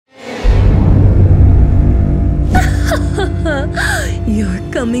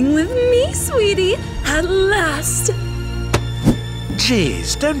coming with me, sweetie, at last.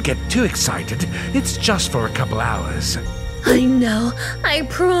 Jeez, don't get too excited. It's just for a couple hours. I know. I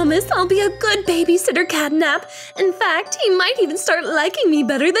promise I'll be a good babysitter, Catnap. In fact, he might even start liking me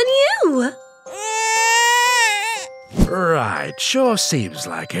better than you. Right, sure seems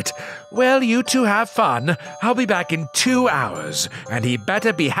like it. Well, you two have fun. I'll be back in 2 hours, and he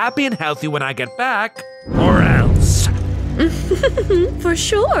better be happy and healthy when I get back, or else. For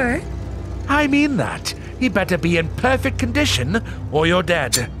sure. I mean that. He better be in perfect condition, or you're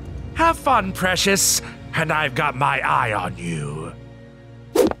dead. Have fun, precious, and I've got my eye on you.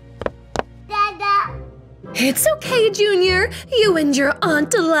 Dada. It's okay, Junior. You and your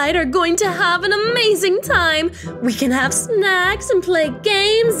Aunt Delight are going to have an amazing time. We can have snacks and play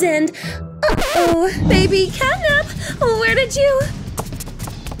games and… Uh-oh, baby Catnap, where did you…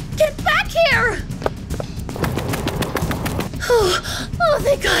 Get back here! Oh,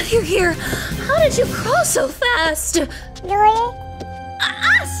 thank God you're here. How did you crawl so fast? Stop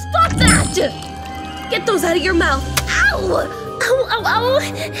that! Get those out of your mouth. Ow! Ow, ow, ow!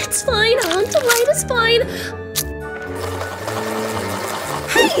 It's fine, Aunt Delight is fine.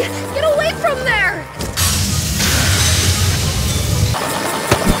 Hey! Get away from there!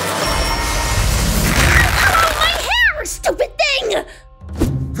 Ow, my hair! Stupid thing!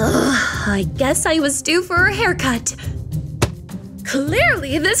 I guess I was due for a haircut.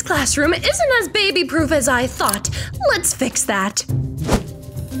 Clearly, this classroom isn't as baby-proof as I thought. Let's fix that.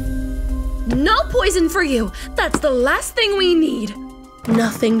 No poison for you. That's the last thing we need.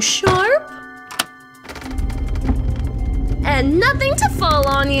 Nothing sharp. And nothing to fall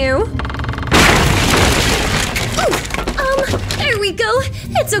on you. Ooh, there we go.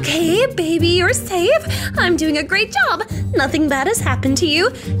 It's okay, baby, you're safe. I'm doing a great job. Nothing bad has happened to you.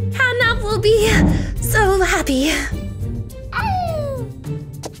 Catnap will be so happy.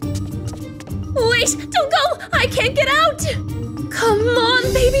 Wait, don't go! I can't get out! Come on,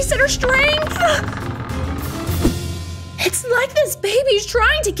 babysitter strength! It's like this baby's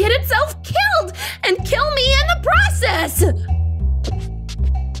trying to get itself killed and kill me in the process!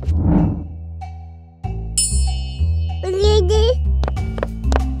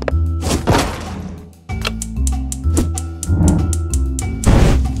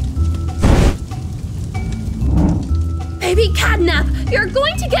 Baby Catnap, you're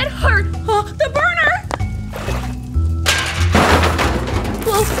going to get hurt! The burner!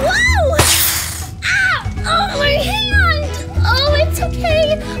 Whoa, whoa! Ow! Oh, my hand! Oh, it's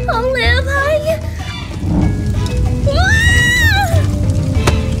okay. I'll live.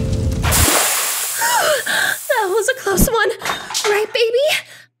 That was a close one. Right, baby?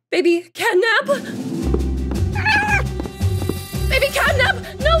 Baby Catnap? Baby Catnap,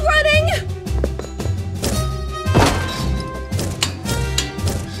 no running!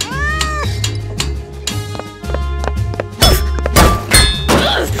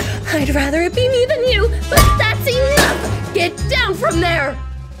 I'd rather it be me than you, but that's enough! Get down from there!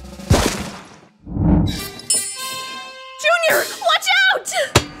 Junior, watch out!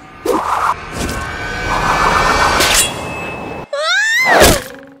 Ah!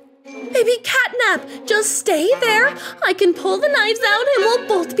 Baby Catnap, just stay there. I can pull the knives out and we'll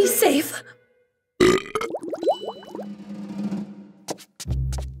both be safe.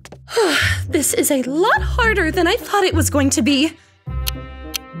 This is a lot harder than I thought it was going to be.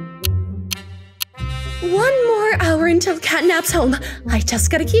 1 more hour until Catnap's home. I just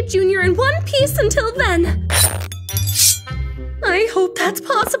gotta keep Junior in one piece until then. I hope that's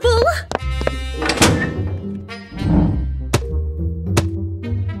possible.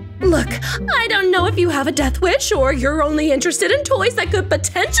 Look, I don't know if you have a death wish or you're only interested in toys that could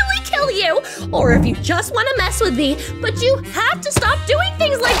potentially kill you, or if you just want to mess with me, but you have to stop doing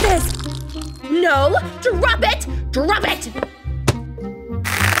things like this. No, drop it! Drop it!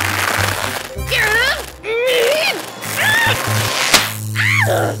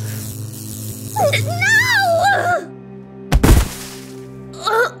 No!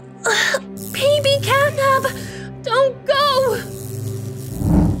 Baby Catnap, don't go!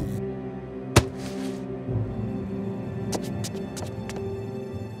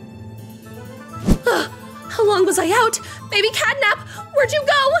 How long was I out? Baby Catnap, where'd you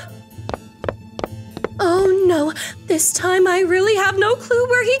go? Oh no, this time I really have no clue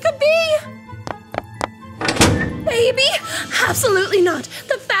where he could be. Baby? Absolutely not.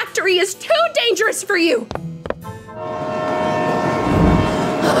 The factory is too dangerous for you.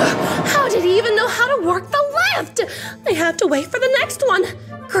 How did he even know how to work the lift? I have to wait for the next one.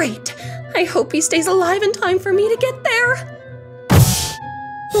 Great. I hope he stays alive in time for me to get there.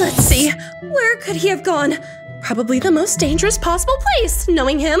 Let's see. Where could he have gone? probably the most dangerous possible place,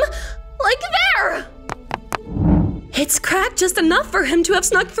 knowing him. Like there! It's cracked just enough for him to have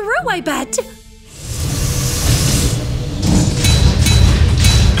snuck through, I bet.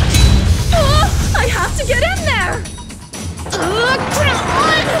 Oh, I have to get in there! Come on,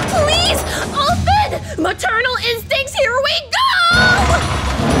 please! Open! Maternal instincts, here we go!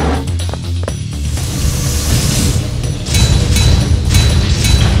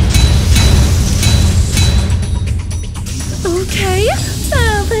 Okay,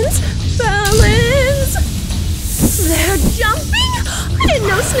 balance. They're jumping? I didn't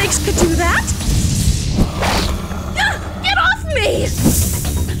know snakes could do that. Get off me!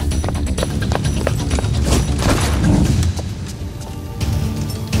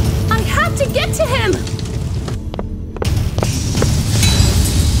 I have to get to him.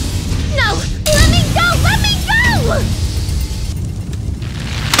 No, let me go, let me go!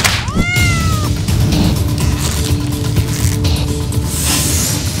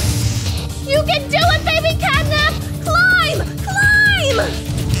 You can do it, baby Catnap! Climb! Climb!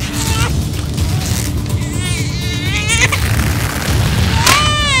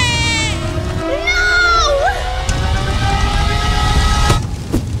 No!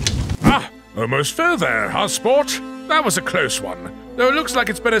 Ah, almost fell there, huh, sport? That was a close one. Though it looks like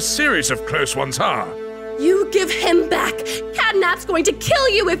it's been a series of close ones, huh? You give him back! Catnap's going to kill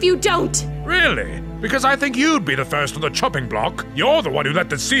you if you don't! Really? Because I think you'd be the first on the chopping block. You're the one who let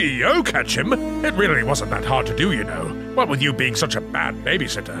the CEO catch him. It really wasn't that hard to do, you know. What with you being such a bad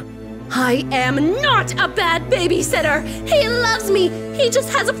babysitter. I am not a bad babysitter! He loves me! He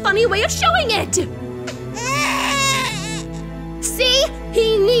just has a funny way of showing it! See?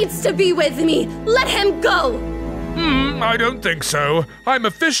 He needs to be with me! Let him go! I don't think so. I'm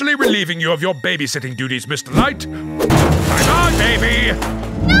officially relieving you of your babysitting duties, Mr. Light. Bye-bye, baby!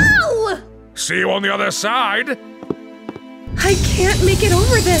 No! See you on the other side. I can't make it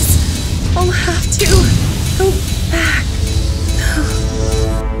over this. I'll have to go back.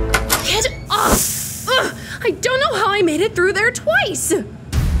 Get off! Ugh, I don't know how I made it through there twice.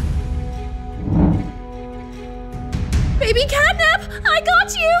 Baby Catnap, I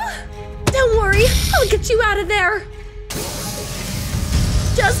got you! Don't worry, I'll get you out of there.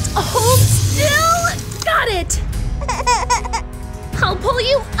 Just hold still. Got it. I'll pull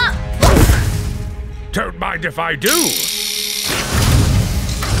you up. Don't mind if I do.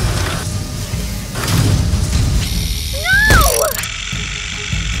 No!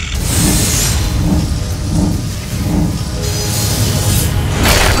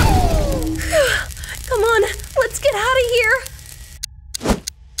 Come on, let's get out of here.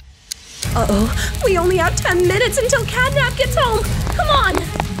 Uh-oh, we only have 10 minutes until Catnap gets home. Come on.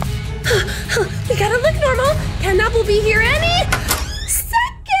 We gotta look normal. Catnap will be here any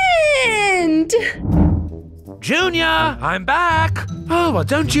second. Junior, I'm back. Oh, well,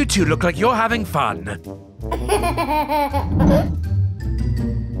 don't you two look like you're having fun?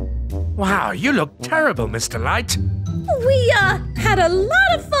 Wow, you look terrible, Mr. Light. We, had a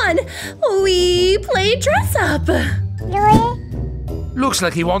lot of fun. We played dress up. Looks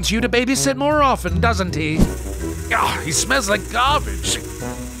like he wants you to babysit more often, doesn't he? Ah, he smells like garbage.